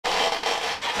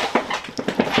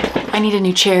I need a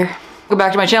new chair. Welcome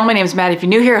back to my channel. My name is Maddie. If you're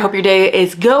new here, I hope your day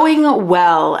is going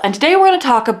well. And today we're going to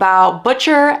talk about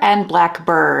Butcher and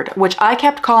Blackbird, which I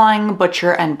kept calling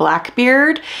Butcher and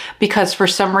Blackbeard because for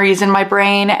some reason my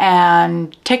brain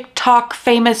and TikTok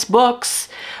famous books,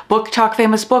 BookTok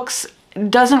famous books,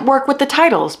 doesn't work with the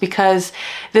titles, because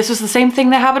this was the same thing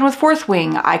that happened with Fourth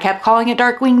Wing. I kept calling it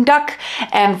Darkwing Duck,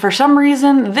 and for some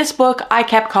reason this book I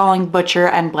kept calling Butcher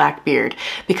and Blackbeard,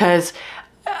 because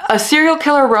a serial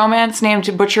killer romance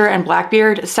named Butcher and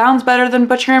Blackbeard sounds better than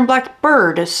Butcher and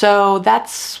Blackbird, so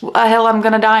that's a hill I'm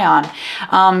gonna die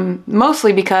on.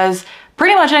 Mostly because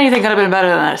pretty much anything could have been better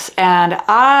than this, and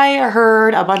I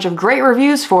heard a bunch of great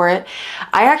reviews for it.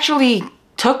 I actually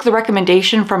took the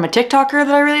recommendation from a TikToker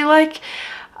that I really like.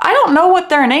 I don't know what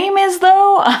their name is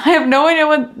though. I have no idea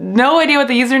what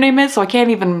the username is, so I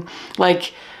can't even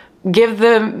like give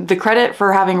them the credit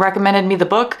for having recommended me the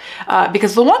book,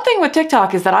 because the one thing with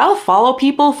TikTok is that I'll follow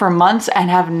people for months and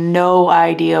have no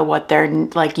idea what their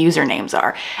like usernames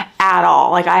are at all.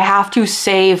 Like I have to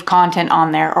save content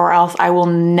on there or else I will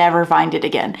never find it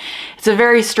again. It's a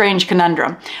very strange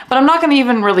conundrum, but I'm not going to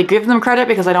even really give them credit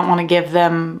because I don't want to give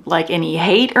them like any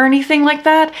hate or anything like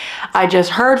that. I just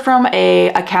heard from a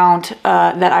account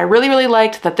that I really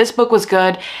liked that this book was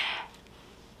good,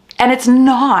 and it's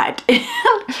not.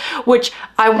 Which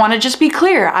I want to just be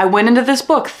clear. I went into this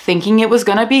book thinking it was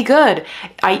gonna be good.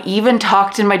 I even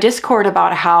talked in my Discord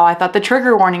about how I thought the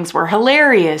trigger warnings were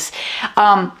hilarious.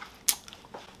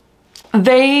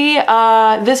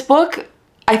 This book,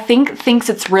 I think, thinks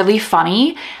it's really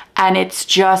funny, and it's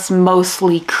just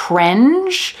mostly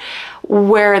cringe.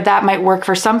 Where that might work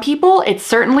for some people, it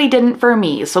certainly didn't for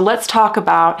me. So let's talk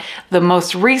about the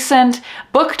most recent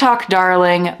BookTok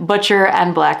darling, Butcher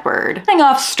and Blackbird. Starting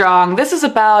off strong, this is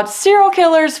about serial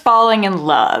killers falling in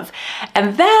love.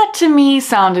 And that to me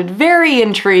sounded very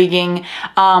intriguing,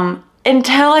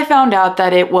 until I found out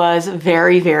that it was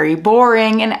very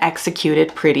boring and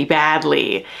executed pretty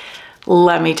badly.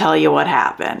 Let me tell you what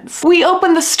happens. We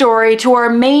open the story to our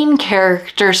main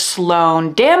character,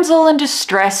 Sloane, damsel in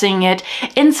distressing it,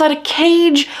 inside a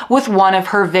cage with one of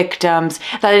her victims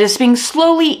that is being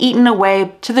slowly eaten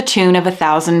away to the tune of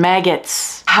 1,000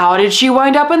 maggots. How did she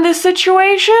wind up in this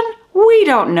situation? We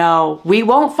don't know. We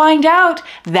won't find out.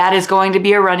 That is going to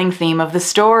be a running theme of the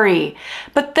story.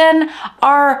 But then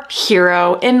our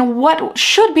hero, in what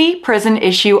should be prison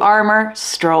issue armor,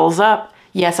 strolls up.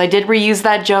 Yes, I did reuse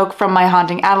that joke from my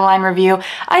Haunting Adeline review.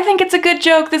 I think it's a good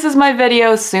joke. This is my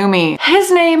video, sue me.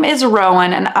 His name is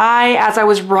Rowan, and as I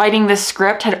was writing this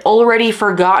script, had already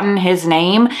forgotten his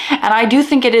name. And I do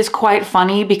think it is quite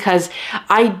funny because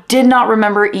I did not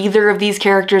remember either of these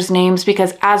characters' names,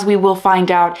 because as we will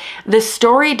find out, this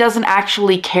story doesn't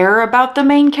actually care about the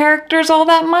main characters all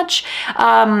that much.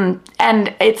 And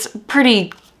it's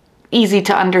pretty easy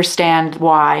to understand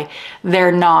why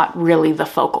they're not really the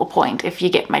focal point, if you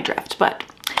get my drift, but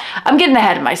I'm getting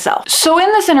ahead of myself. So in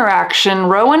this interaction,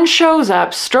 Rowan shows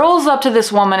up, strolls up to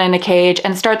this woman in a cage,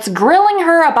 and starts grilling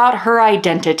her about her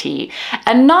identity.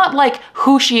 And not like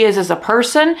who she is as a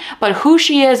person, but who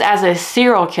she is as a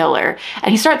serial killer.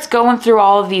 And he starts going through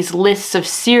all of these lists of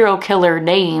serial killer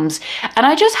names, and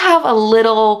I just have a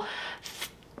little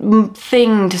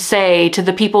thing to say to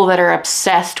the people that are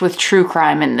obsessed with true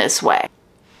crime in this way.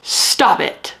 Stop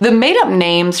it. The made-up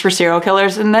names for serial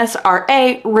killers in this are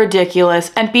A,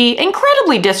 ridiculous, and B,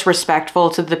 incredibly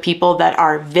disrespectful to the people that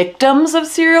are victims of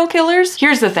serial killers.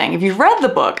 Here's the thing, if you've read the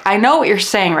book, I know what you're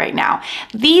saying right now.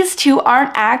 These two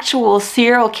aren't actual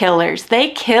serial killers. They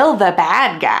kill the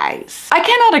bad guys. I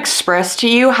cannot express to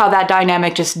you how that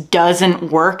dynamic just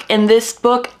doesn't work in this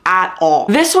book at all.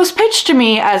 This was pitched to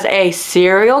me as a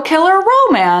serial killer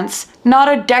romance,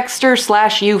 not a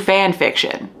Dexter/You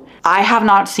fanfiction. I have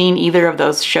not seen either of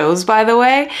those shows, by the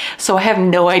way, so I have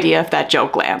no idea if that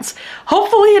joke lands.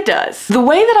 Hopefully it does. The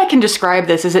way that I can describe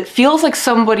this is it feels like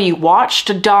somebody watched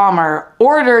Dahmer,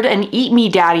 ordered an Eat Me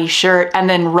Daddy shirt, and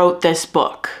then wrote this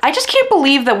book. I just can't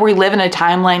believe that we live in a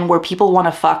timeline where people want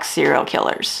to fuck serial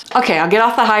killers. Okay, I'll get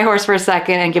off the high horse for a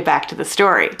second and get back to the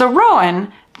story. So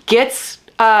Rowan gets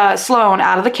Sloane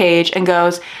out of the cage and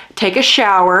goes, take a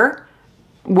shower.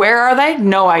 Where are they?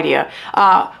 No idea.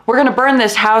 We're gonna burn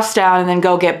this house down and then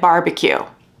go get barbecue.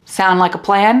 Sound like a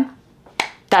plan?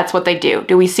 That's what they do.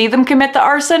 Do we see them commit the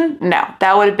arson? No,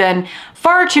 that would have been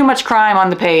far too much crime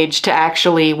on the page to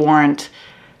actually warrant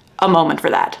a moment for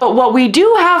that. But what we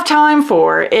do have time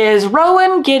for is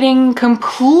Rowan getting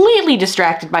completely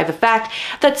distracted by the fact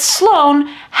that Sloane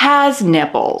has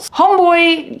nipples.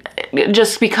 Homeboy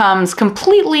just becomes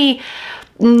completely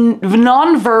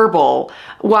non-verbal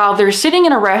while they're sitting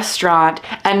in a restaurant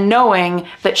and knowing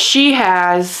that she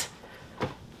has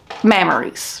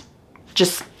memories.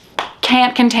 Just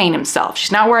can't contain himself.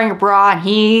 She's not wearing a bra and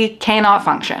he cannot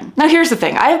function. Now here's the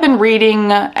thing, I have been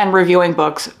reading and reviewing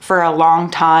books for a long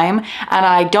time, and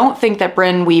I don't think that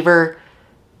Brynne Weaver,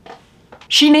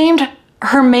 she named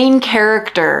her main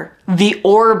character the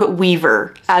Orb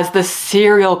Weaver as the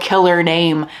serial killer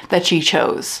name that she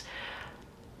chose.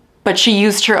 But she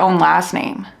used her own last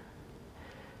name.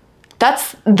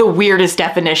 That's the weirdest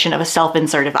definition of a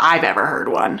self-insert if I've ever heard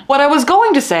one. What I was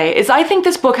going to say is I think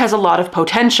this book has a lot of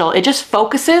potential. It just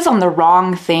focuses on the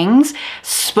wrong things,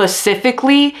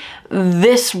 specifically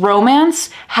this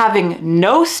romance having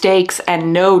no stakes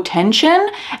and no tension,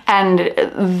 and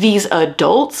these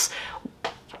adults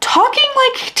talking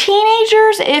like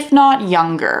teenagers, if not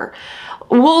younger.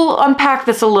 We'll unpack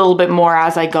this a little bit more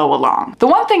as I go along. The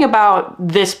one thing about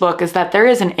this book is that there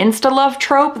is an insta-love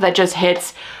trope that just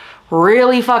hits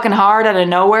really fucking hard out of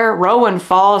nowhere. Rowan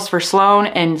falls for Sloane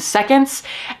in seconds,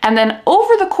 and then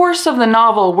over the course of the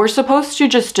novel, we're supposed to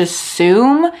just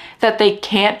assume that they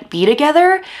can't be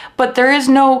together, but there is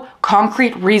no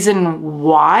concrete reason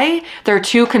why. They're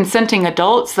two consenting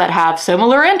adults that have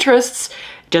similar interests,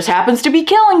 just happens to be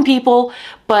killing people,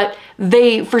 but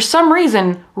they, for some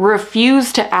reason,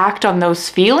 refuse to act on those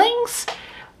feelings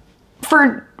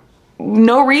for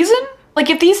no reason. Like,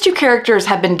 if these two characters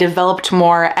had been developed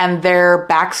more and their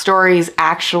backstories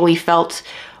actually felt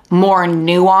more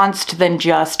nuanced than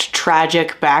just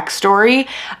tragic backstory,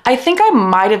 I think I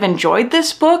might have enjoyed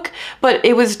this book, but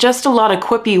it was just a lot of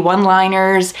quippy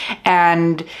one-liners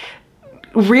and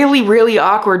really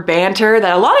awkward banter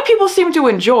that a lot of people seem to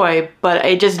enjoy, but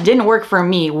it just didn't work for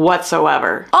me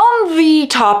whatsoever. On the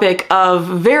topic of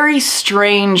very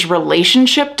strange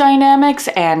relationship dynamics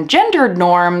and gendered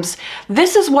norms,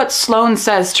 this is what Sloane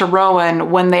says to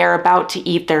Rowan when they are about to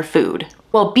eat their food.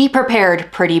 "Well, be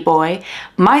prepared, pretty boy.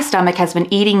 My stomach has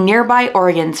been eating nearby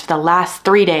organs for the last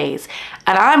 3 days,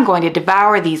 and I'm going to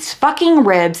devour these fucking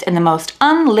ribs in the most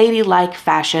unladylike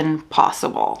fashion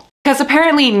possible." Because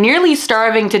apparently nearly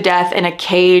starving to death in a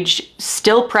cage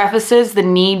still prefaces the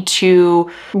need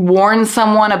to warn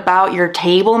someone about your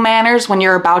table manners when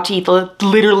you're about to eat the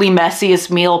literally messiest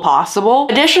meal possible.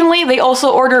 Additionally, they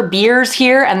also order beers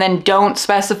here and then don't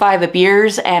specify the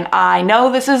beers, and I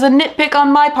know this is a nitpick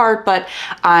on my part, but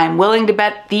I'm willing to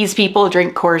bet these people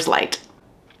drink Coors Light.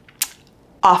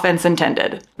 Offense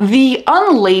intended. The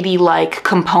unladylike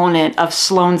component of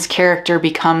Sloane's character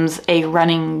becomes a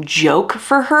running joke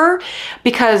for her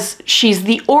because she's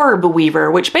the Orb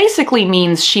Weaver, which basically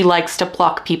means she likes to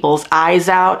pluck people's eyes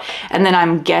out, and then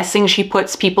I'm guessing she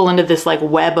puts people into this like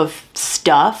web of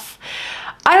stuff.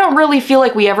 I don't really feel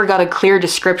like we ever got a clear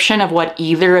description of what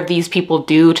either of these people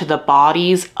do to the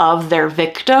bodies of their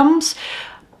victims,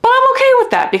 but I'm okay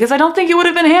with that because I don't think it would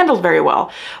have been handled very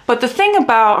well. But the thing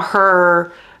about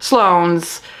her,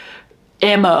 Sloane's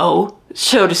MO,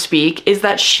 so to speak, is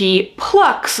that she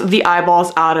plucks the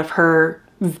eyeballs out of her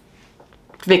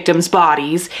victims'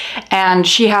 bodies, and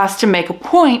she has to make a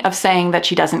point of saying that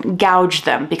she doesn't gouge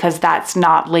them because that's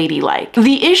not ladylike.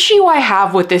 The issue I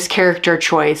have with this character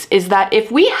choice is that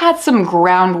if we had some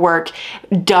groundwork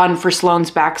done for Sloane's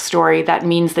backstory that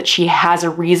means that she has a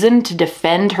reason to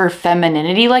defend her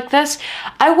femininity like this,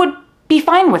 I would be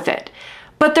fine with it.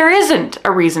 But there isn't a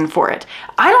reason for it.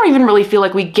 I don't even really feel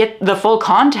like we get the full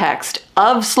context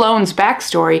of Sloane's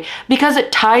backstory because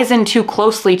it ties in too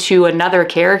closely to another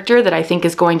character that I think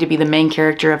is going to be the main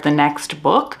character of the next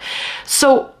book.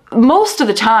 So most of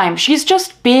the time, she's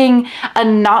just being a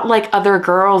not like other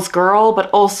girls girl,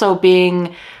 but also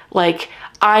being like,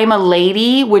 I'm a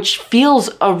lady, which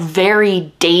feels a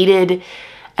very dated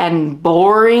and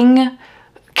boring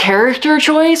character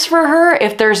choice for her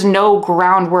if there's no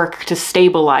groundwork to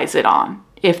stabilize it on,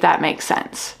 if that makes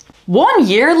sense. 1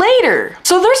 year later.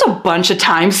 So there's a bunch of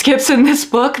time skips in this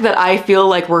book that I feel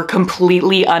like were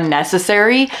completely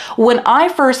unnecessary. When I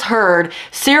first heard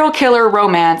serial killer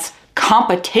romance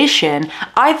competition,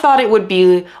 I thought it would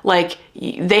be like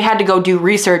they had to go do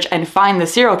research and find the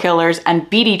serial killers and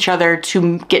beat each other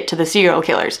to get to the serial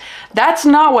killers. That's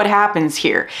not what happens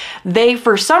here. They,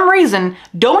 for some reason,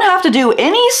 don't have to do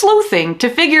any sleuthing to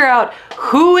figure out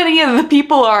who any of the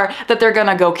people are that they're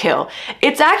gonna go kill.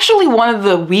 It's actually one of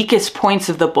the weakest points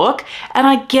of the book, and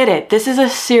I get it. This is a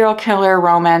serial killer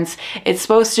romance. It's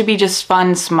supposed to be just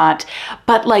fun smut,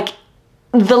 but like,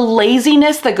 the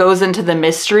laziness that goes into the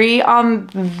mystery on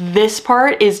this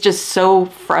part is just so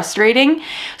frustrating.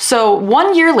 So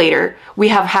 1 year later, we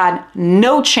have had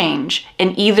no change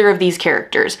in either of these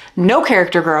characters, no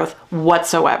character growth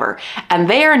whatsoever. And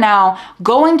they are now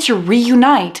going to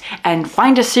reunite and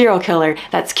find a serial killer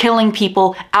that's killing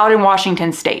people out in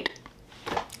Washington state.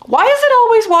 Why is it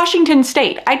always Washington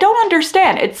State? I don't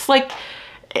understand. It's like,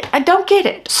 I don't get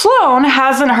it. Sloane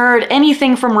hasn't heard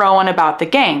anything from Rowan about the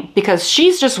gang because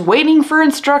she's just waiting for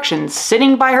instructions,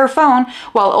 sitting by her phone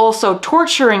while also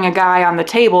torturing a guy on the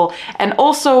table and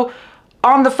also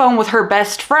on the phone with her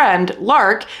best friend,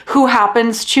 Lark, who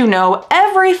happens to know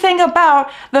everything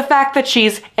about the fact that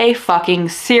she's a fucking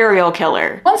serial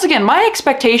killer. Once again, my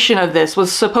expectation of this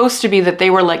was supposed to be that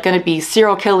they were like gonna be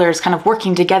serial killers kind of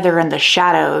working together in the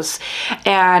shadows,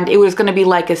 and it was gonna be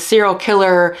like a serial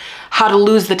killer How to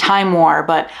Lose the Time War,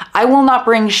 but I will not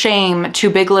bring shame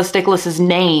to Bigless Dickless's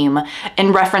name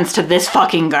in reference to this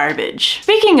fucking garbage.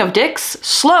 Speaking of dicks,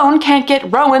 Sloane can't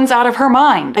get Rowan's out of her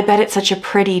mind. I bet it's such a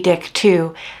pretty dick too.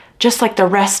 Just like the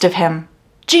rest of him.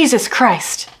 Jesus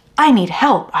Christ, I need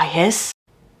help, I hiss.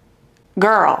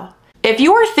 Girl, if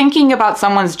you are thinking about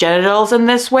someone's genitals in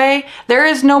this way, there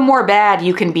is no more bad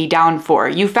you can be down for.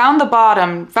 You found the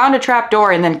bottom, found a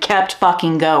trapdoor, and then kept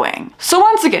fucking going. So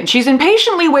once again, she's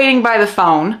impatiently waiting by the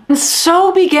phone, and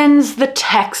so begins the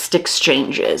text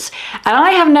exchanges. And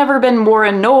I have never been more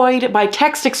annoyed by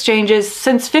text exchanges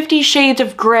since 50 Shades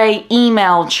of Grey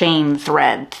email chain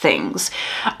thread things.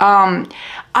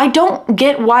 I don't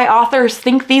get why authors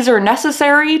think these are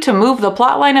necessary to move the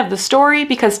plotline of the story,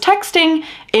 because texting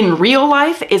in real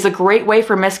life is a great way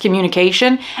for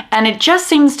miscommunication, and it just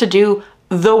seems to do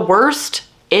the worst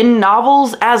in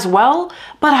novels as well,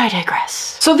 but I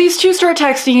digress. So these two start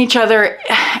texting each other.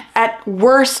 At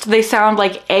worst, they sound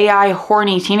like AI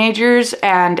horny teenagers,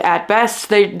 and at best,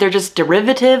 they're just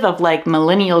derivative of like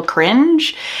millennial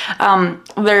cringe.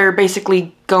 They're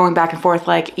basically going back and forth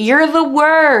like, you're the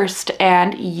worst,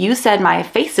 and you said my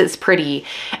face is pretty.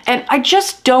 And I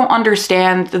just don't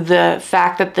understand the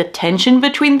fact that the tension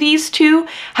between these two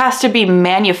has to be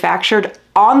manufactured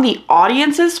on the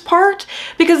audience's part,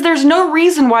 because there's no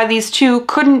reason why these two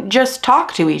couldn't just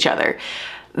talk to each other.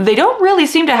 They don't really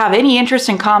seem to have any interest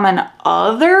in common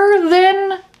other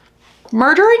than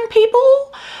murdering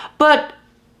people, but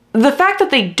the fact that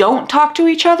they don't talk to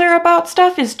each other about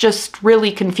stuff is just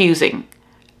really confusing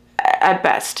at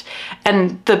best.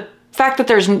 And the fact that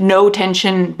there's no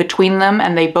tension between them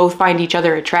and they both find each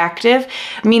other attractive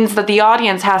means that the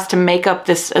audience has to make up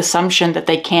this assumption that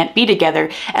they can't be together.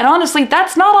 And honestly,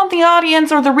 that's not on the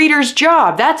audience or the reader's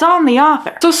job. That's on the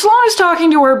author. So Sloane is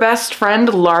talking to her best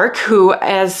friend, Lark, who,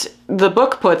 as the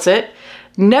book puts it,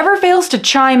 never fails to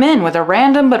chime in with a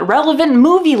random but relevant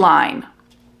movie line.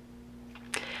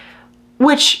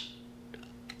 Which,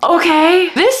 okay.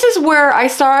 This is where I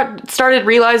started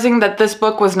realizing that this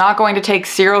book was not going to take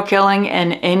serial killing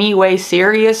in any way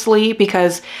seriously,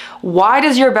 because why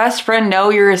does your best friend know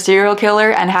you're a serial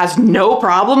killer and has no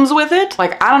problems with it?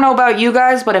 Like, I don't know about you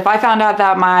guys, but if I found out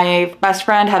that my best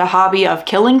friend had a hobby of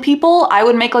killing people, I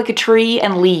would make like a tree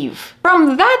and leave.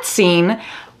 From that scene,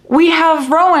 we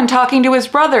have Rowan talking to his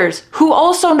brothers, who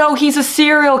also know he's a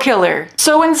serial killer.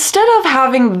 So instead of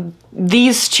having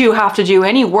these two have to do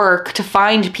any work to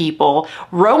find people,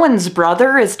 Rowan's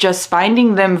brother is just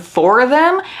finding them for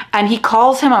them, and he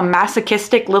calls him a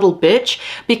masochistic little bitch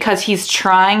because he's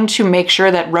trying to make sure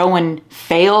that Rowan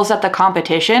fails at the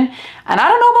competition. And I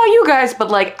don't know about you guys, but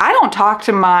like, I don't talk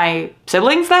to my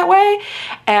siblings that way,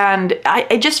 and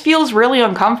it just feels really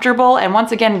uncomfortable, and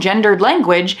once again, gendered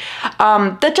language,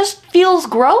 that just feels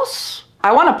gross.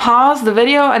 I want to pause the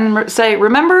video and say,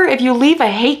 remember, if you leave a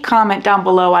hate comment down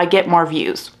below, I get more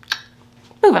views.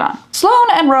 Moving on.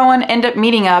 Sloane and Rowan end up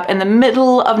meeting up in the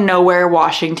middle of nowhere,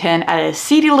 Washington, at a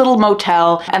seedy little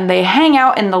motel, and they hang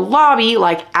out in the lobby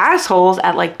like assholes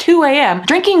at like 2 a.m.,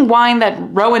 drinking wine that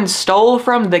Rowan stole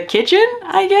from the kitchen,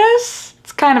 I guess?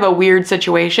 It's kind of a weird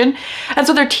situation. And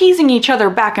so they're teasing each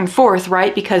other back and forth,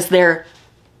 right? Because they're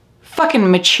fucking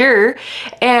mature,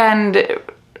 and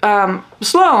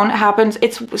Sloane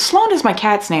is my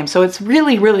cat's name, so it's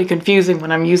really, really confusing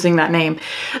when I'm using that name.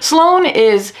 Sloane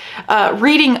is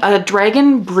reading a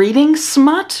dragon breeding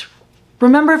smut.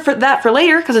 Remember that for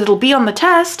later, because it'll be on the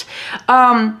test.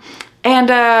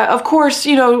 Of course,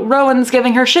 you know, Rowan's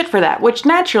giving her shit for that, which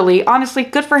naturally, honestly,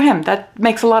 good for him. That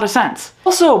makes a lot of sense.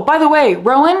 Also, by the way,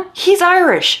 Rowan, he's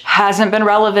Irish. Hasn't been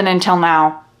relevant until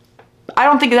now. I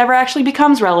don't think it ever actually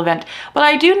becomes relevant, but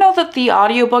I do know that the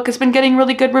audiobook has been getting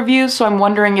really good reviews, so I'm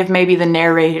wondering if maybe the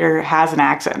narrator has an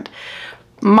accent.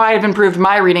 Might have improved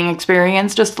my reading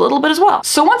experience just a little bit as well.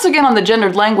 So once again, on the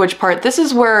gendered language part, this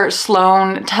is where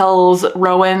Sloane tells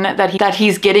Rowan that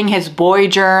he's getting his boy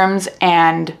germs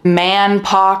and man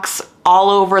pox all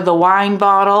over the wine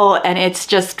bottle, and it's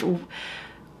just...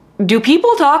 Do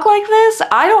people talk like this?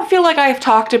 I don't feel like I've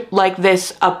talked like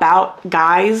this about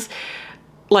guys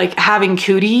like having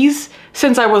cooties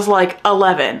since I was like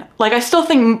 11. Like, I still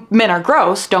think men are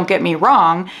gross, don't get me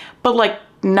wrong, but like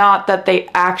not that they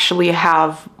actually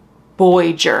have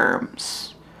boy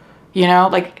germs, you know?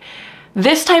 Like,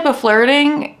 this type of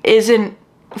flirting isn't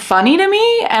funny to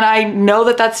me, and I know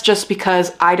that that's just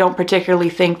because I don't particularly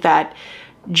think that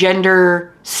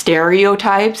gender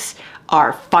stereotypes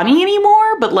are funny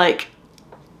anymore, but like,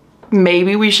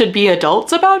 maybe we should be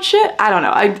adults about shit. I don't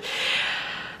know.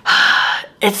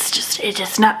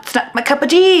 It's not my cup of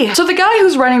tea. So the guy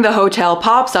who's running the hotel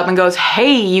pops up and goes,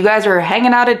 hey, you guys are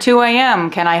hanging out at 2 a.m.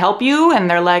 Can I help you? And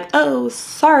they're like, oh,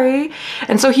 sorry.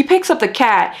 And so he picks up the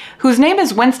cat, whose name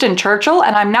is Winston Churchill,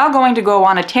 and I'm now going to go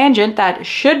on a tangent that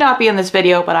should not be in this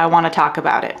video, but I want to talk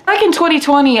about it. Back in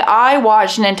 2020, I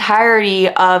watched an entirety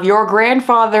of your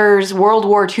grandfather's World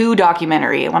War II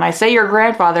documentary. When I say your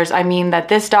grandfather's, I mean that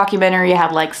this documentary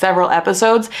had like several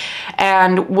episodes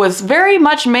and was very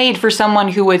much made for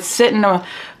someone who would sit in a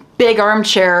big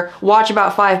armchair, watch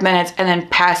about 5 minutes, and then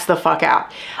pass the fuck out.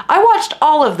 I watched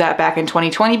all of that back in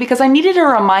 2020 because I needed a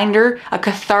reminder, a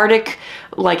cathartic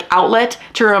like outlet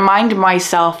to remind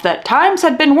myself that times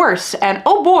had been worse. And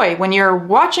oh boy, when you're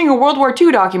watching a World War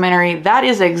II documentary, that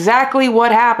is exactly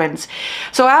what happens.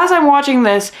 So as I'm watching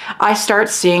this, I start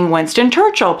seeing Winston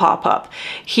Churchill pop up.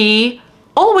 He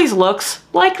always looks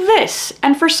like this,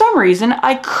 and for some reason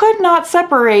I could not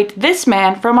separate this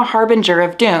man from a harbinger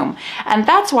of doom. And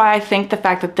that's why I think the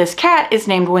fact that this cat is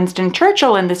named Winston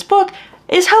Churchill in this book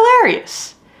is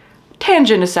hilarious.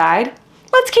 Tangent aside,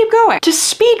 let's keep going. To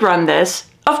speedrun this,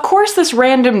 of course this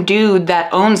random dude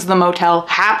that owns the motel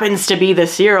happens to be the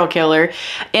serial killer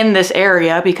in this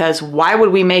area, because why would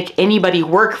we make anybody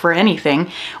work for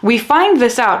anything? We find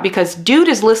this out because dude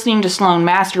is listening to Sloane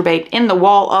masturbate in the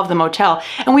wall of the motel,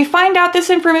 and we find out this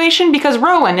information because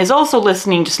Rowan is also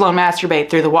listening to Sloane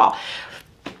masturbate through the wall.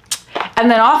 And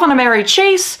then off on a merry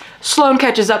chase, Sloane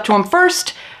catches up to him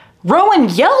first, Rowan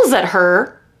yells at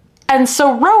her, and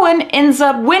so Rowan ends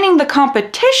up winning the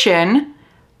competition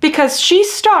because she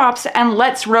stops and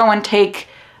lets Rowan take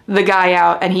the guy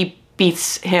out, and he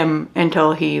beats him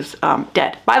until he's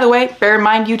dead. By the way, bear in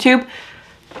mind, YouTube,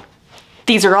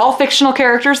 these are all fictional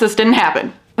characters. This didn't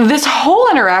happen. This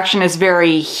whole interaction is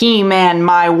very he-man,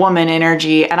 my woman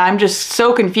energy, and I'm just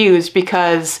so confused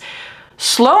because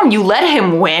Sloane, you let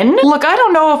him win? Look, I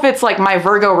don't know if it's like my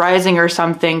Virgo rising or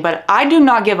something, but I do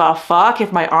not give a fuck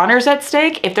if my honor's at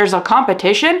stake. If there's a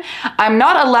competition, I'm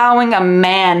not allowing a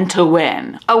man to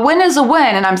win. A win is a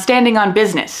win, and I'm standing on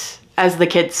business, as the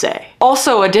kids say.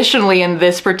 Also, additionally, in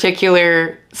this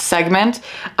particular segment,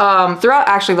 throughout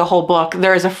actually the whole book,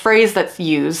 there is a phrase that's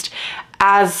used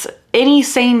as any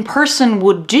sane person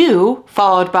would do,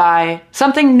 followed by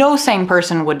something no sane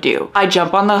person would do. I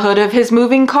jump on the hood of his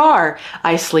moving car.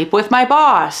 I sleep with my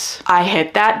boss. I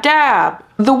hit that dab.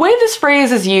 The way this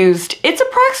phrase is used, it's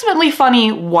approximately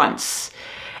funny once.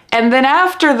 And then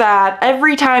after that,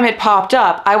 every time it popped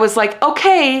up, I was like,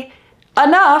 okay,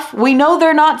 enough. We know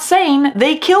they're not sane.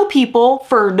 They kill people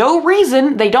for no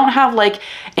reason. They don't have like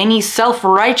any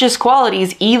self-righteous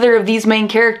qualities, either of these main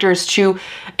characters, to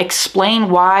explain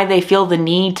why they feel the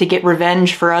need to get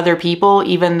revenge for other people,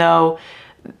 even though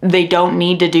they don't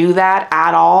need to do that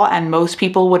at all. And most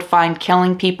people would find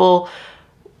killing people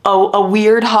a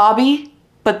weird hobby,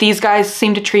 but these guys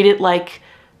seem to treat it like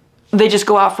they just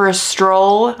go out for a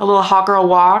stroll, a little hot girl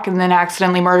walk, and then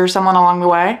accidentally murder someone along the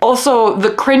way. Also,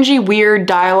 the cringy, weird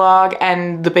dialogue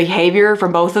and the behavior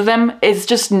from both of them is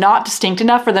just not distinct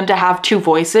enough for them to have two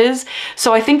voices.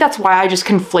 So I think that's why I just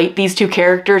conflate these two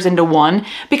characters into one,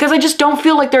 because I just don't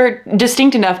feel like they're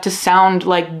distinct enough to sound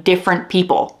like different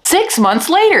people. 6 months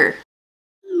later.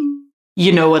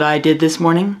 You know what I did this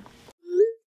morning?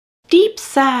 Deep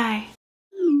sigh.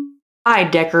 I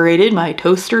decorated my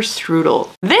toaster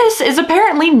strudel. This is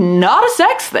apparently not a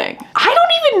sex thing. I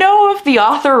don't even know if the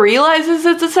author realizes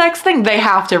it's a sex thing. They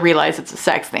have to realize it's a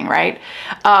sex thing, right?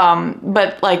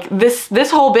 But like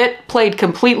this whole bit played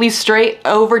completely straight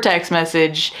over text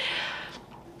message.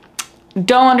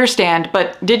 Don't understand,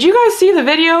 but did you guys see the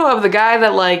video of the guy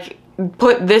that like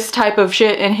put this type of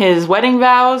shit in his wedding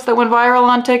vows that went viral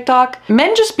on TikTok?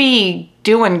 Men just be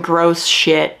doing gross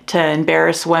shit to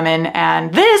embarrass women,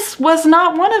 and this was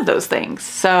not one of those things.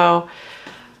 So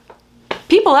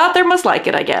people out there must like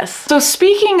it, I guess. So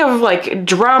speaking of like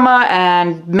drama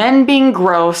and men being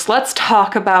gross, let's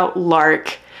talk about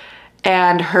Lark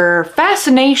and her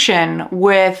fascination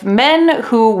with men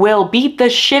who will beat the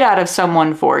shit out of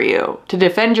someone for you to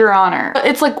defend your honor.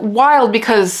 It's like wild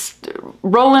because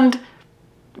Rowan,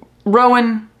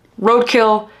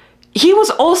 Roadkill, he was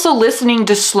also listening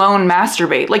to Sloane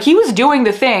masturbate. Like, he was doing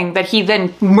the thing that he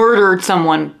then murdered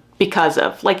someone because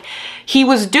of. Like, he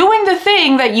was doing the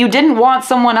thing that you didn't want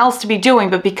someone else to be doing,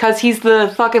 but because he's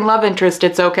the fucking love interest,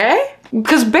 it's okay?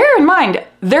 Because bear in mind,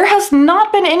 there has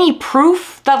not been any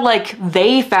proof that, like,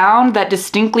 they found that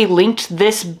distinctly linked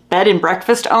this bed and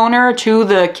breakfast owner to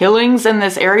the killings in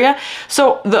this area.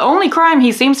 So the only crime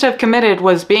he seems to have committed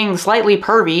was being slightly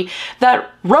pervy, that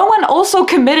Rowan also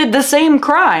committed the same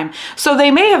crime. So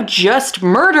they may have just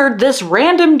murdered this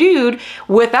random dude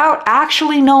without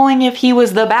actually knowing if he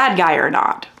was the bad guy or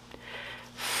not.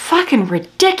 Fucking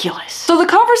ridiculous. So the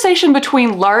conversation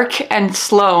between Lark and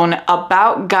Sloane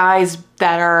about guys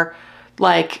that are,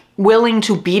 like, willing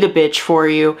to beat a bitch for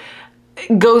you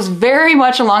goes very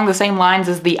much along the same lines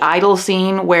as the idol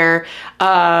scene where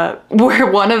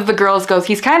one of the girls goes,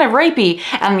 he's kind of rapey,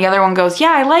 and the other one goes,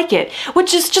 yeah, I like it,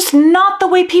 which is just not the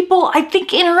way people, I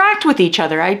think, interact with each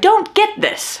other. I don't get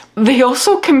this. They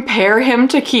also compare him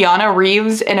to Keanu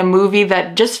Reeves in a movie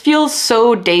that just feels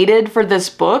so dated for this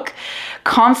book.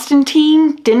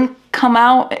 Constantine didn't come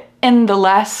out in the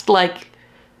last, like,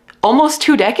 almost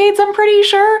 2 decades, I'm pretty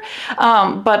sure.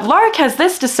 But Lark has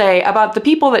this to say about the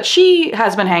people that she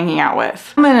has been hanging out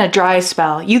with. I'm in a dry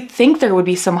spell. You'd think there would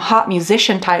be some hot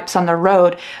musician types on the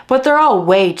road, but they're all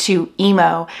way too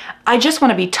emo. I just want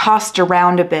to be tossed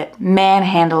around a bit,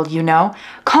 manhandled, you know?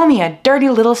 Call me a dirty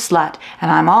little slut,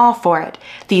 and I'm all for it.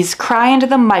 These cry into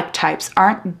the mic types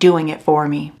aren't doing it for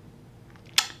me.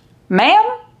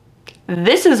 Ma'am?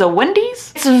 This is a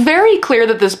Wendy's? It's very clear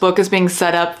that this book is being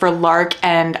set up for Lark,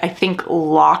 and I think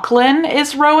Lachlan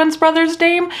is Rowan's brother's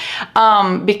name,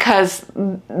 because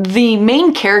the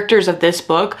main characters of this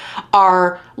book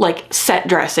are like set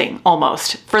dressing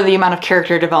almost for the amount of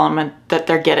character development that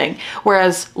they're getting.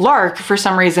 Whereas Lark, for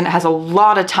some reason, has a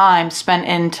lot of time spent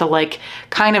into like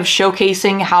kind of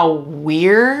showcasing how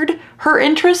weird her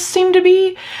interests seem to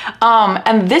be.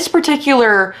 And this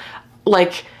particular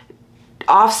like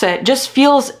offset just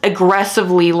feels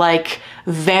aggressively like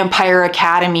Vampire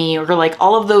Academy or like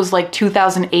all of those like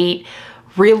 2008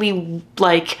 really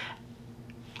like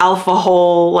alpha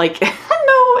hole, like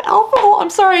no, alpha hole, I'm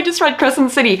sorry, I just read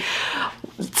Crescent City.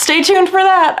 Stay tuned for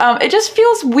that. It just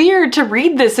feels weird to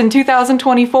read this in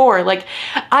 2024. Like,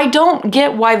 I don't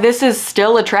get why this is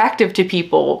still attractive to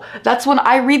people. That's when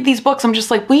I read these books, I'm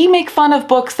just like, we make fun of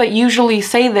books that usually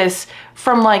say this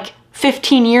from like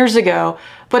 15 years ago,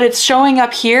 but it's showing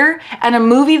up here, and a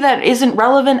movie that isn't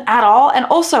relevant at all. And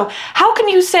also, how can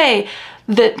you say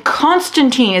that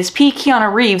Constantine is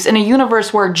Keanu Reeves in a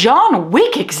universe where John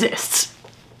Wick exists?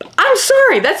 I'm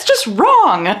sorry, that's just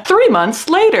wrong. 3 months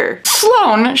later,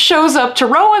 Sloane shows up to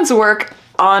Rowan's work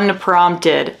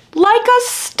unprompted, like a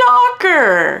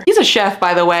stalker. He's a chef,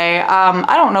 by the way.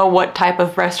 I don't know what type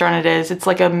of restaurant it is. It's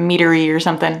like a meatery or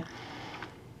something.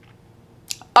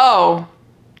 Oh,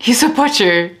 he's a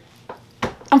butcher.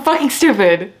 I'm fucking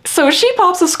stupid. So she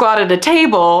pops a squat at a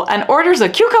table and orders a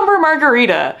cucumber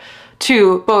margarita,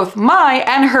 to both my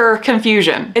and her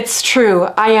confusion. It's true,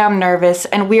 I am nervous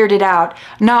and weirded out,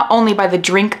 not only by the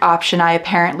drink option I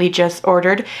apparently just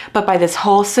ordered, but by this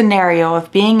whole scenario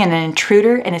of being an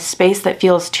intruder in a space that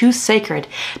feels too sacred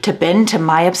to bend to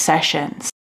my obsessions.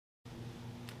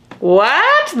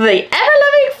 What the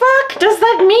ever-loving fuck does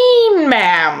that mean,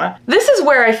 ma'am? This is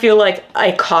where I feel like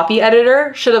a copy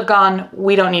editor should have gone,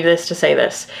 we don't need this to say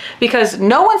this. Because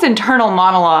no one's internal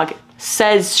monologue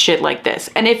says shit like this.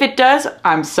 And if it does,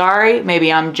 I'm sorry,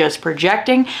 maybe I'm just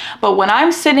projecting, but when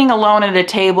I'm sitting alone at a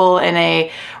table in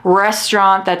a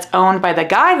restaurant that's owned by the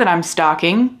guy that I'm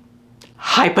stalking,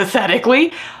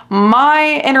 hypothetically,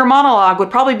 my inner monologue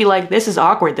would probably be like, this is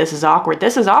awkward, this is awkward,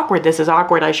 this is awkward, this is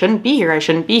awkward, I shouldn't be here, I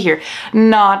shouldn't be here.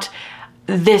 Not,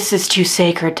 this is too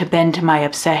sacred to bend to my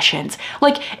obsessions.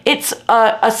 Like, it's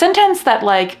a sentence that,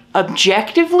 like,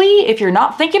 objectively, if you're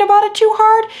not thinking about it too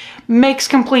hard, makes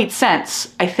complete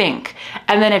sense, I think.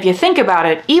 And then if you think about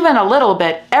it even a little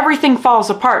bit, everything falls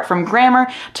apart from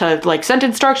grammar to like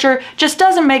sentence structure, just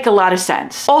doesn't make a lot of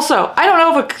sense. Also, I don't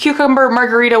know if a cucumber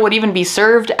margarita would even be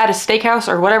served at a steakhouse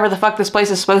or whatever the fuck this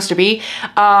place is supposed to be.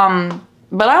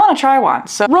 But I want to try one.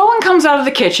 So Rowan comes out of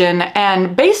the kitchen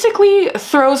and basically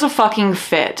throws a fucking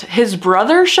fit. His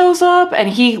brother shows up and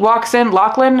he walks in,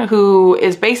 Lachlan, who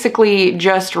is basically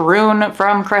just Rune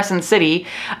from Crescent City.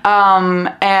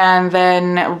 And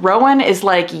then Rowan is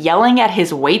like yelling at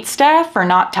his waitstaff for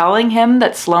not telling him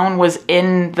that Sloane was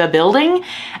in the building.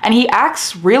 And he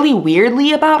acts really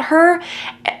weirdly about her.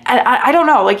 I don't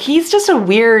know, like he's just a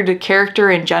weird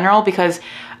character in general, because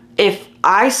if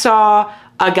I saw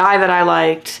a guy that I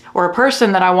liked or a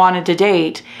person that I wanted to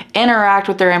date interact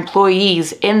with their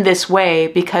employees in this way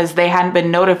because they hadn't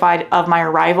been notified of my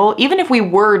arrival, even if we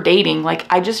were dating, like,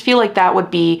 I just feel like that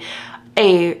would be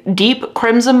a deep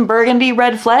crimson burgundy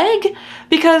red flag,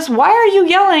 because why are you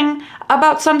yelling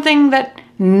about something that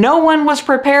no one was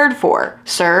prepared for,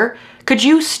 sir? Could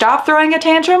you stop throwing a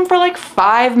tantrum for like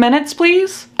 5 minutes,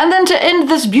 please? And then to end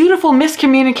this beautiful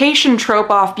miscommunication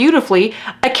trope off beautifully,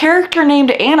 a character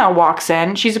named Anna walks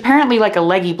in. She's apparently like a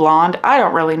leggy blonde. I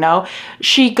don't really know.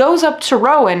 She goes up to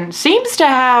Rowan, seems to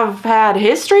have had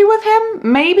history with him,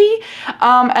 maybe?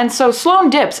 And so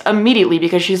Sloane dips immediately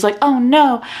because she's like, oh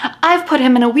no, I've put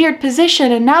him in a weird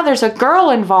position and now there's a girl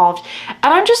involved.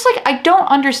 And I'm just like, I don't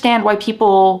understand why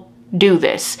people do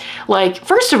this. Like,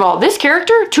 first of all, this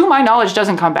character, to my knowledge,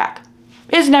 doesn't come back.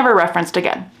 Is never referenced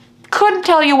again. Couldn't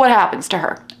tell you what happens to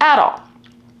her at all.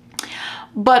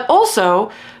 But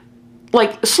also,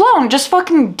 like, Sloane just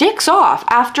fucking dicks off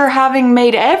after having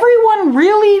made everyone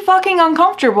really fucking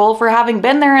uncomfortable for having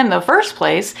been there in the first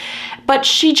place, but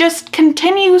she just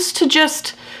continues to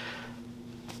just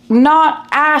not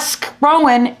ask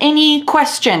Rowan any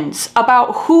questions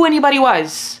about who anybody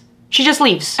was. She just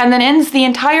leaves and then ends the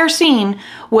entire scene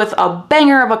with a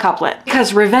banger of a couplet.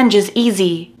 Because revenge is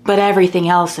easy, but everything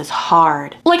else is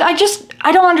hard. Like,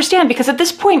 I don't understand, because at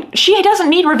this point, she doesn't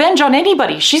need revenge on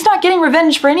anybody. She's not getting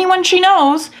revenge for anyone she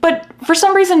knows, but for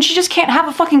some reason, she just can't have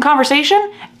a fucking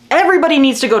conversation. Everybody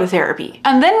needs to go to therapy.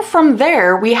 And then from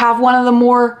there, we have one of the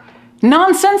more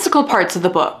nonsensical parts of the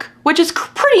book, which is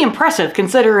pretty impressive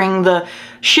considering the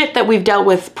shit that we've dealt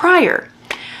with prior.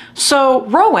 So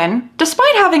Rowan,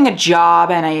 despite having a job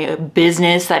and a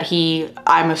business that he,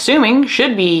 I'm assuming,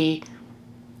 should be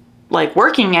like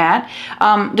working at,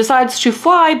 decides to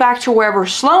fly back to wherever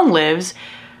Sloane lives,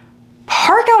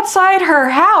 park outside her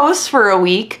house for a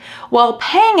week while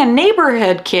paying a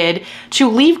neighborhood kid to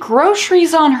leave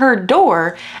groceries on her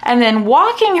door and then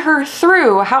walking her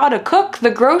through how to cook the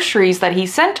groceries that he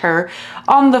sent her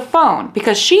on the phone,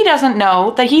 because she doesn't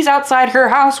know that he's outside her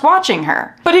house watching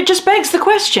her. But it just begs the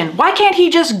question, why can't he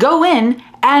just go in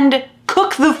and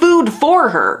cook the food for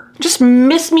her? Just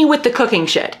miss me with the cooking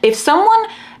shit. If someone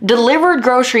delivered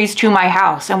groceries to my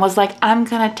house and was like, I'm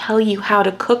gonna tell you how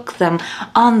to cook them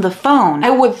on the phone, I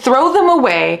would throw them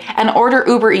away and order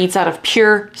Uber Eats out of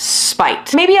pure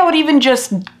spite. Maybe I would even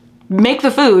just make the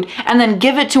food and then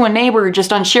give it to a neighbor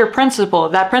just on sheer principle,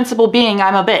 that principle being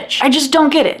I'm a bitch. I just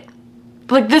don't get it.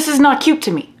 Like, this is not cute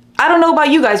to me. I don't know about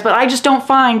you guys, but I just don't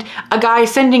find a guy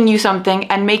sending you something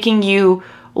and making you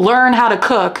learn how to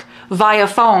cook via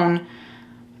phone.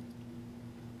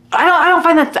 I don't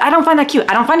find that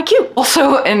cute. I don't find it cute.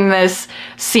 Also in this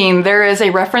scene, there is a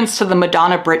reference to the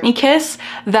Madonna Britney kiss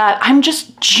that I'm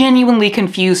just genuinely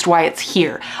confused why it's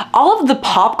here. All of the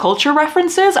pop culture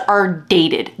references are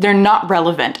dated. They're not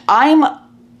relevant. I'm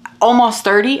almost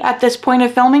 30 at this point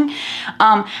of filming,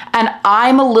 and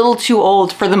I'm a little too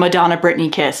old for the Madonna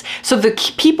Britney kiss. So the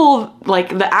people,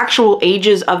 like the actual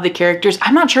ages of the characters,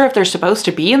 I'm not sure if they're supposed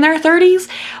to be in their 30s,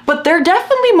 but they're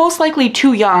definitely most likely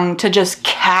too young to just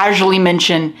casually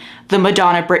mention the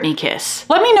Madonna Britney kiss.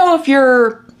 Let me know if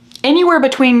you're anywhere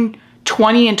between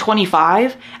 20 and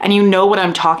 25 and you know what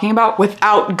I'm talking about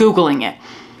without Googling it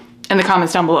in the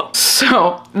comments down below.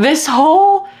 So this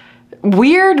whole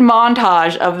weird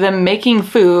montage of them making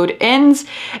food ends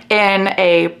in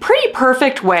a pretty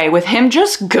perfect way with him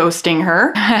just ghosting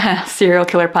her. Serial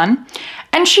killer pun.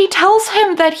 And she tells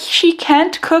him that she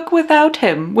can't cook without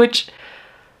him, which,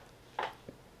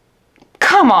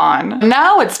 come on.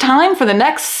 Now it's time for the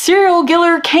next serial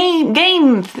killer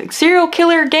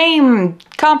game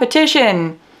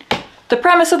competition. The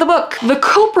premise of the book. The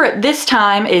culprit this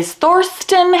time is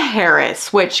Thorsten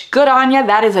Harris, which, good on ya,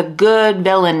 that is a good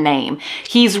villain name.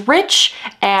 He's rich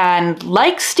and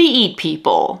likes to eat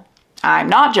people. I'm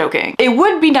not joking. It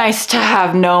would be nice to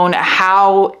have known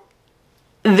how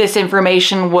this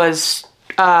information was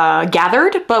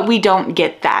gathered, but we don't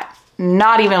get that.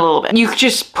 Not even a little bit. You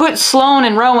just put Sloane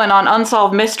and Rowan on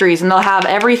Unsolved Mysteries and they'll have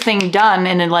everything done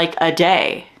in like a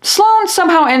day. Sloane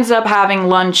somehow ends up having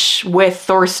lunch with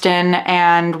Thorsten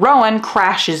and Rowan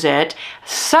crashes it.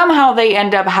 Somehow they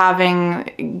end up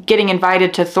getting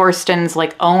invited to Thorsten's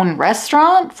like own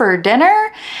restaurant for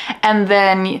dinner, and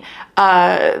then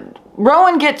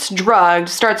Rowan gets drugged,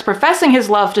 starts professing his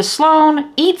love to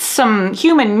Sloane, eats some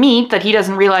human meat that he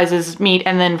doesn't realize is meat,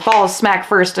 and then falls smack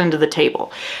first into the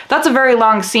table. That's a very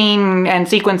long scene and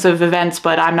sequence of events,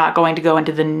 but I'm not going to go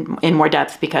into in more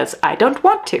depth because I don't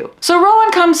want to. So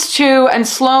Rowan comes to, and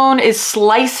Sloane is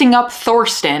slicing up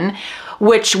Thorsten,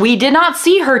 which we did not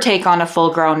see her take on a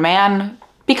full-grown man.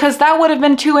 because that would have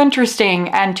been too interesting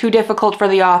and too difficult for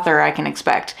the author, I can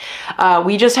expect.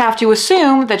 We just have to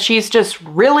assume that she's just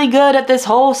really good at this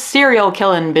whole serial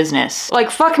killing business. Like,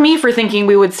 fuck me for thinking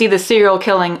we would see the serial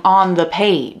killing on the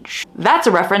page. That's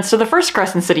a reference to the first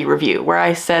Crescent City review, where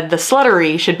I said the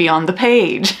sluttery should be on the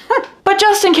page. But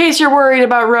just in case you're worried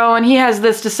about Rowan, he has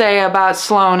this to say about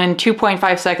Sloane in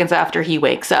 2.5 seconds after he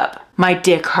wakes up. My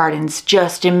dick hardens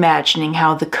just imagining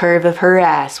how the curve of her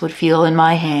ass would feel in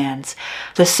my hands,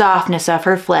 the softness of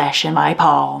her flesh in my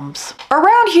palms.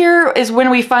 Around here is when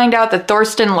we find out that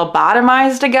Thorsten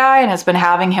lobotomized a guy and has been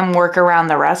having him work around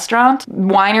the restaurant.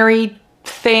 Winery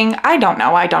thing, I don't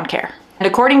know, I don't care. And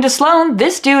according to Sloane,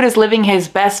 this dude is living his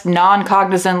best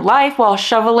non-cognizant life while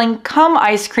shoveling cum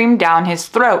ice cream down his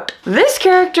throat. This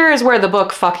character is where the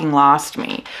book fucking lost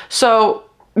me. So,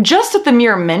 just at the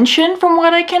mere mention, from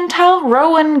what I can tell,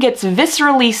 Rowan gets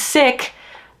viscerally sick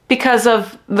because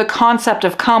of the concept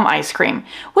of cum ice cream,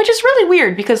 which is really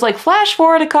weird because, like, flash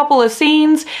forward a couple of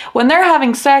scenes, when they're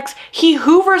having sex, he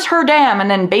hoovers her dam and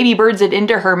then baby birds it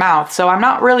into her mouth, so I'm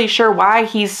not really sure why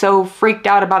he's so freaked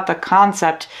out about the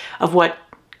concept of what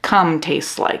cum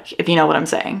tastes like, if you know what I'm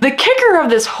saying. The kicker of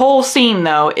this whole scene,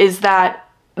 though, is that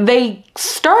they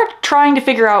start trying to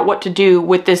figure out what to do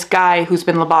with this guy who's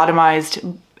been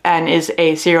lobotomized and is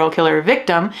a serial killer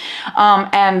victim,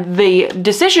 and the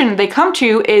decision they come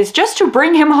to is just to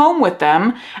bring him home with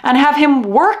them and have him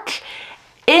work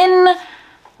in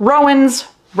Rowan's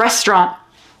restaurant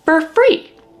for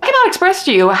free. I cannot express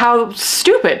to you how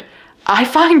stupid I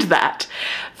find that.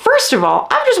 First of all,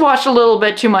 I've just watched a little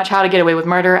bit too much How to Get Away with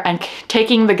Murder, and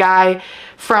taking the guy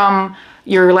from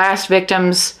your last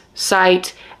victim's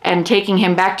site and taking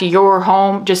him back to your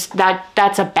home, just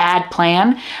that's a bad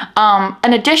plan.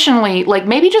 And additionally, like,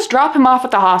 maybe just drop him off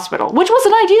at the hospital, which was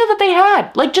an idea that they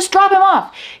had. Like, just drop him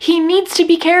off. He needs to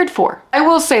be cared for. I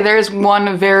will say there's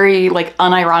one very, like,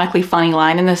 unironically funny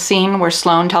line in this scene where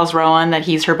Sloane tells Rowan that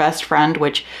he's her best friend,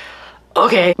 which,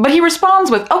 okay. But he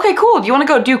responds with, okay, cool, do you want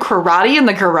to go do karate in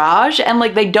the garage? And,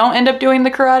 like, they don't end up doing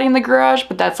the karate in the garage,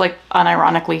 but that's, like,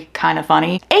 unironically kind of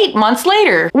funny. 8 months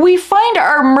later, we find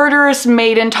our murderous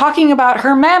maiden talking about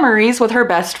her memories with her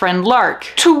best friend Lark,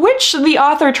 to which the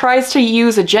author tries to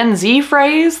use a Gen Z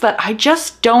phrase that I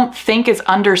just don't think is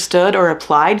understood or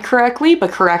applied correctly,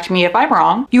 but correct me if I'm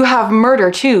wrong. You have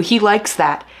murder too, he likes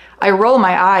that. I roll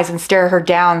my eyes and stare her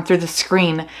down through the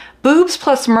screen. Boobs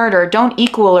plus murder don't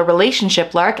equal a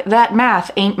relationship, Lark. That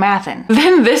math ain't mathin'.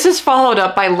 Then this is followed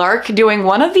up by Lark doing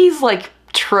one of these, like,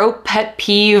 trope pet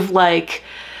peeve, like,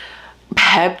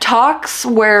 pep talks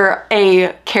where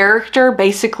a character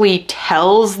basically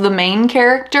tells the main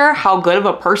character how good of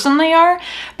a person they are,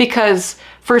 because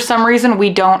for some reason we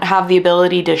don't have the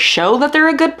ability to show that they're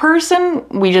a good person.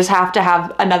 We just have to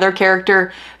have another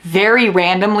character very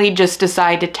randomly just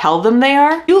decide to tell them they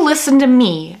are. You listen to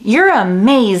me. You're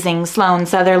amazing, Sloane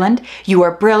Sutherland. You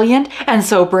are brilliant and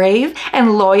so brave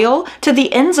and loyal to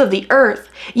the ends of the earth.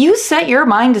 You set your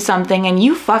mind to something and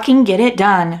you fucking get it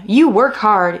done. You work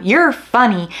hard. You're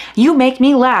funny. You make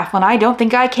me laugh when I don't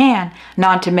think I can.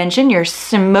 Not to mention your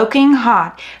smoking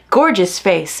hot, gorgeous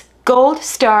face. Gold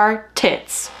star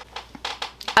tits.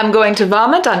 I'm going to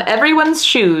vomit on everyone's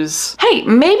shoes. Hey,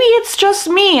 maybe it's just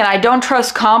me and I don't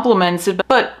trust compliments,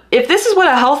 but if this is what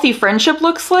a healthy friendship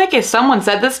looks like, if someone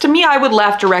said this to me, I would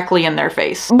laugh directly in their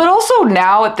face. But also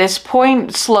now at this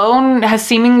point, Sloane has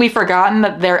seemingly forgotten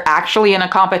that they're actually in a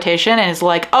competition and is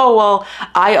like, oh, well,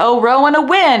 I owe Rowan a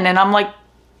win. And I'm like,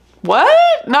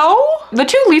 what? No? The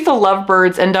two lethal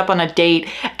lovebirds end up on a date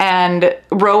and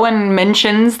Rowan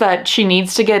mentions that she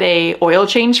needs to get a oil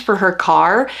change for her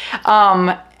car.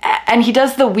 And he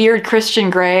does the weird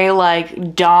Christian Grey,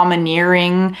 like,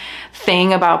 domineering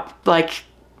thing about, like,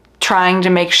 trying to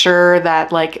make sure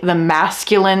that, like, the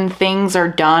masculine things are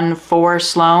done for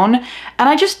Sloane. And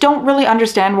I just don't really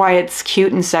understand why it's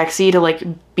cute and sexy to, like,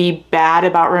 be bad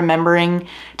about remembering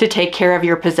to take care of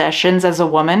your possessions as a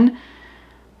woman.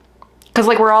 Because,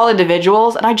 like, we're all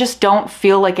individuals, and I just don't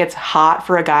feel like it's hot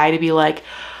for a guy to be like,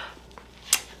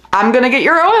 I'm gonna get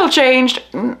your oil changed.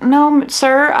 No,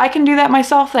 sir, I can do that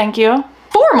myself, thank you.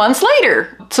 4 months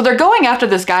later. So they're going after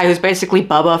this guy who's basically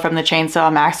Bubba from the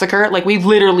Chainsaw Massacre. Like, we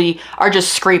literally are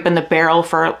just scraping the barrel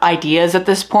for ideas at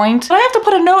this point. But I have to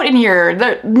put a note in here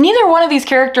that neither one of these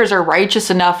characters are righteous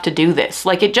enough to do this.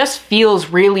 Like, it just feels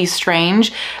really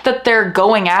strange that they're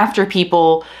going after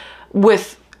people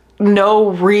with no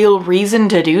real reason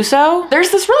to do so. There's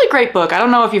this really great book, I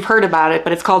don't know if you've heard about it,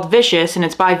 but it's called Vicious and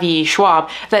it's by V. Schwab,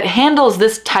 that handles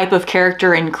this type of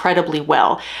character incredibly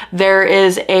well. There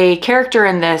is a character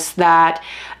in this that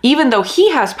even though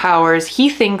he has powers, he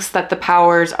thinks that the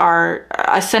powers are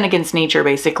a sin against nature,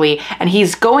 basically, and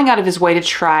he's going out of his way to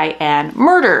try and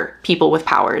murder people with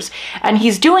powers. And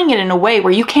he's doing it in a way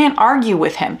where you can't argue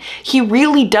with him. He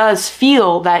really does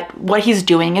feel that what he's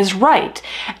doing is right.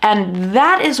 And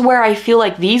that is where I feel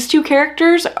like these two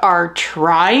characters are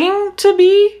trying to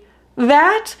be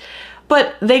that,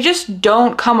 but they just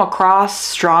don't come across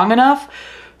strong enough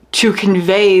to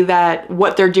convey that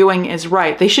what they're doing is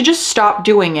right. They should just stop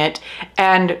doing it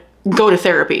and go to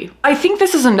therapy. I think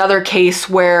this is another case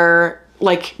where,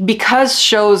 like, because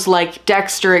shows like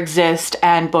Dexter exist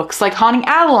and books like Haunting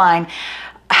Adeline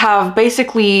have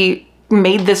basically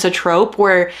made this a trope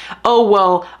where, oh,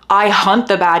 well, I hunt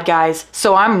the bad guys,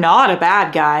 so I'm not a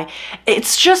bad guy.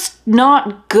 It's just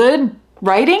not good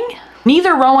writing.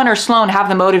 Neither Rowan or Sloane have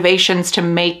the motivations to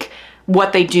make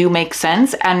what they do make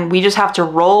sense, and we just have to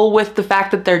roll with the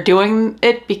fact that they're doing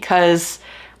it because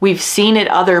we've seen it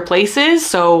other places,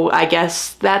 so I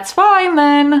guess that's fine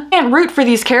then. I can't root for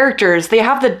these characters. They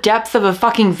have the depth of a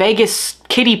fucking Vegas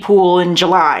kiddie pool in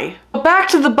July. Back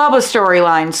to the Bubba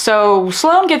storyline. So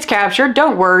Sloane gets captured,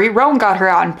 don't worry, Rowan got her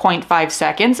out in 0.5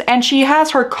 seconds, and she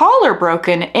has her collar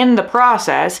broken in the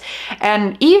process,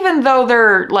 and even though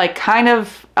they're like kind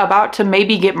of about to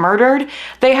maybe get murdered,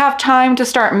 they have time to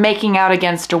start making out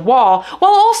against a wall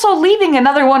while also leaving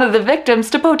another one of the victims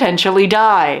to potentially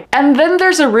die. And then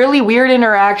there's a really weird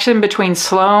interaction between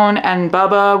Sloane and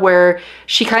Bubba where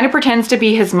she kind of pretends to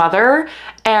be his mother,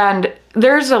 and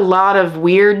there's a lot of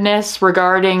weirdness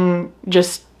regarding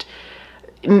just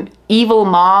evil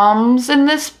moms in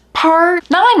this part.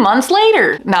 9 months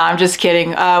later. Nah, I'm just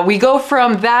kidding. We go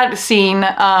from that scene,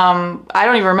 I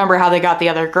don't even remember how they got the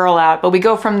other girl out, but we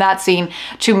go from that scene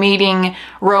to meeting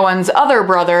Rowan's other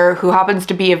brother, who happens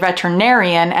to be a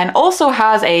veterinarian and also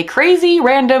has a crazy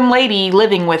random lady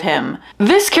living with him.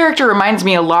 This character reminds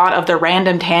me a lot of the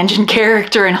random tangent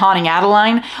character in Haunting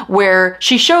Adeline, where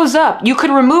she shows up. You could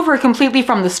remove her completely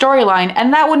from the storyline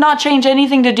and that would not change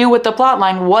anything to do with the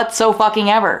plotline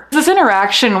whatsoever. This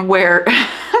interaction where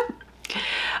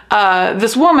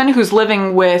this woman who's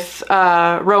living with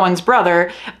Rowan's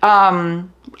brother,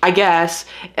 I guess,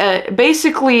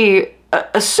 basically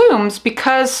assumes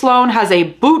because Sloane has a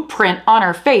boot print on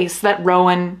her face that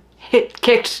Rowan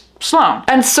kicked Sloane.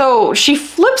 And so she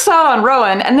flips out on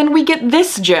Rowan, and then we get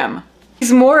this gem.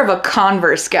 He's more of a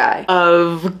Converse guy.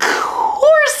 Of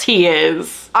course he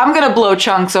is. I'm gonna blow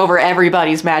chunks over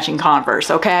everybody's matching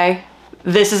Converse, okay?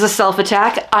 This is a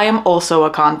self-attack. I am also a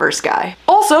Converse guy.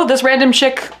 Also, this random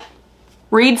chick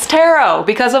reads tarot,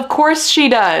 because of course she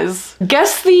does.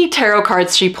 Guess the tarot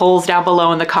cards she pulls down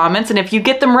below in the comments, and if you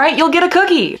get them right, you'll get a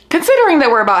cookie. Considering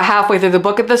that we're about halfway through the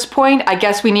book at this point, I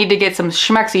guess we need to get some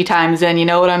schmexy times in, you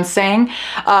know what I'm saying?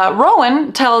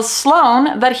 Rowan tells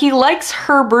Sloane that he likes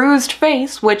her bruised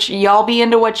face, which y'all be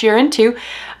into what you're into.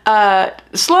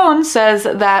 Sloane says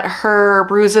that her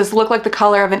bruises look like the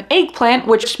color of an eggplant,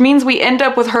 which means we end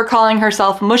up with her calling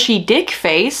herself Mushy Dick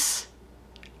Face.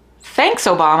 Thanks,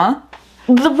 Obama.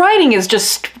 The writing is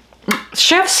just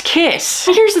chef's kiss.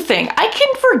 Here's the thing, I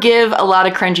can forgive a lot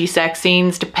of cringy sex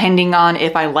scenes depending on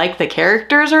if I like the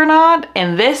characters or not.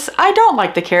 In this, I don't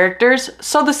like the characters,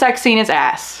 so the sex scene is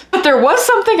ass. But there was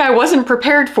something I wasn't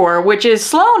prepared for, which is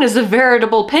Sloane is a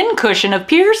veritable pincushion of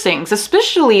piercings,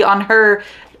 especially on her,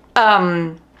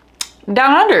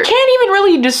 down under. Can't even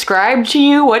really describe to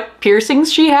you what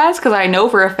piercings she has, because I know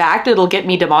for a fact it'll get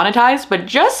me demonetized, but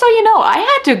just so you know, I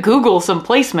had to Google some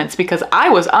placements because I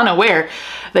was unaware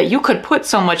that you could put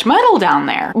so much metal down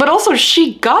there. But also,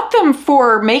 she got them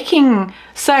for making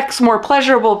sex more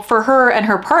pleasurable for her and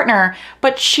her partner,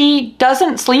 but she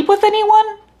doesn't sleep with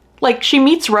anyone? Like, she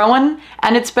meets Rowan,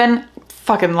 and it's been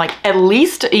fucking like at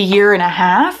least a year and a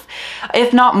half,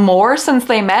 if not more, since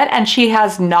they met, and she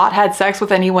has not had sex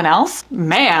with anyone else?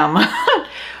 Ma'am.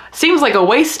 Seems like a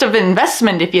waste of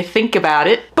investment if you think about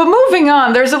it. But moving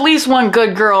on, there's at least one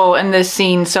good girl in this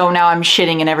scene, so now I'm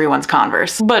shitting in everyone's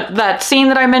Converse. But that scene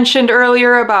that I mentioned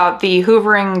earlier about the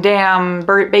hoovering damn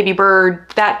baby bird,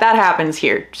 that happens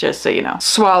here, just so you know.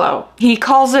 Swallow. He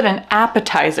calls it an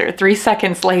appetizer 3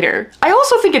 seconds later. I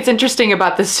also think it's interesting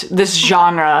about this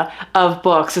genre of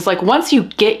books. It's like once you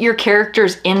get your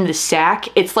characters in the sack,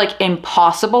 it's like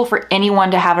impossible for anyone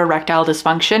to have erectile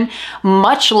dysfunction,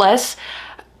 much less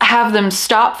have them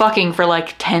stop fucking for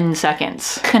like 10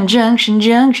 seconds. Conjunction,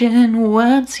 junction,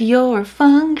 what's your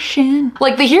function?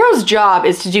 Like, the hero's job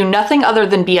is to do nothing other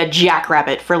than be a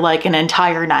jackrabbit for like an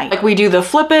entire night. Like, we do the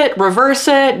flip it, reverse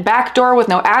it, backdoor with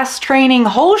no ass training,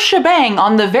 whole shebang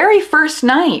on the very first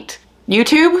night.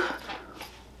 YouTube,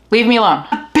 leave me alone.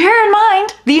 Bear in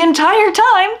mind, the entire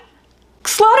time,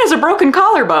 Sloane has a broken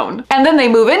collarbone. And then they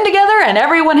move in together and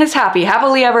everyone is happy,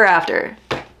 happily ever after.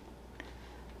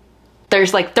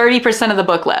 There's like 30% of the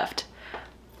book left.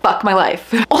 Fuck my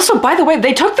life. Also, by the way,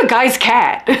 they took the guy's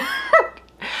cat.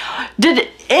 Did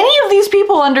any of these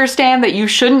people understand that you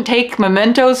shouldn't take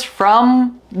mementos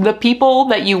from the people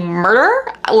that you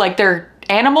murder? Like their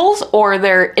animals or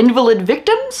their invalid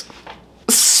victims?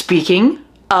 Speaking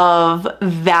of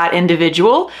that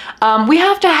individual, we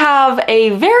have to have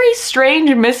a very strange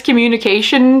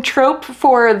miscommunication trope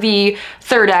for the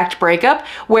third act breakup,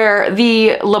 where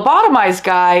the lobotomized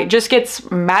guy just gets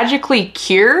magically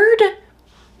cured?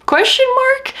 Question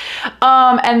mark?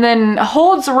 And then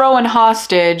holds Rowan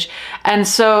hostage and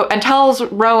tells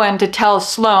Rowan to tell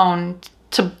Sloane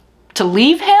to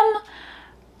leave him?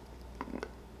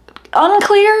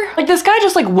 Unclear? Like, this guy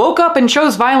just like woke up and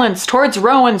chose violence towards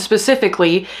Rowan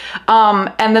specifically,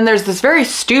 and then there's this very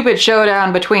stupid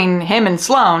showdown between him and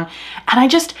Sloane, and I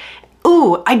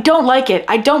don't like it.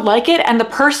 I don't like it, and the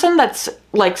person that's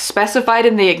like specified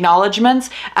in the acknowledgements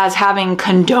as having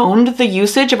condoned the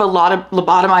usage of a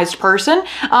lobotomized person,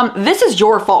 this is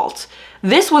your fault.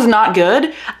 This was not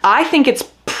good. I think it's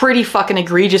pretty fucking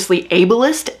egregiously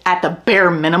ableist at the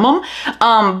bare minimum,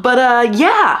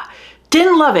 yeah.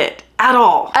 Didn't love it at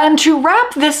all. And to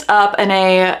wrap this up in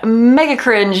a mega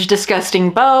cringe, disgusting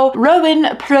bow,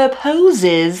 Rowan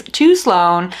proposes to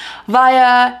Sloane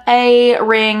via a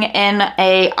ring in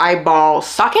a eyeball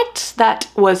socket that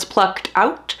was plucked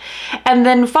out. And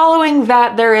then following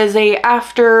that, there is a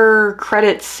after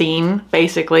credits scene,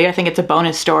 basically, I think it's a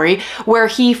bonus story, where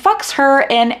he fucks her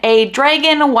in a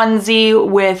dragon onesie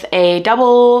with a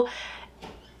double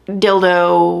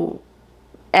dildo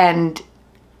and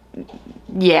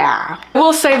yeah. I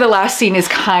will say the last scene is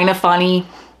kind of funny,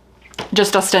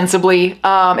 just ostensibly. If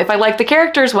I like the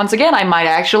characters, once again, I might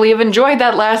actually have enjoyed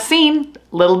that last scene.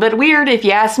 A little bit weird if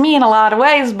you ask me in a lot of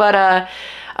ways, but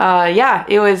yeah,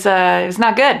 it was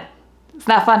not good. It's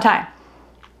not a fun time.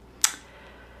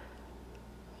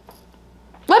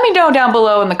 Let me know down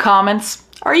below in the comments,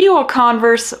 are you a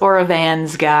Converse or a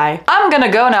Vans guy? I'm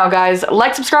gonna go now, guys.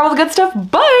 Like, subscribe, all the good stuff.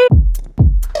 Bye!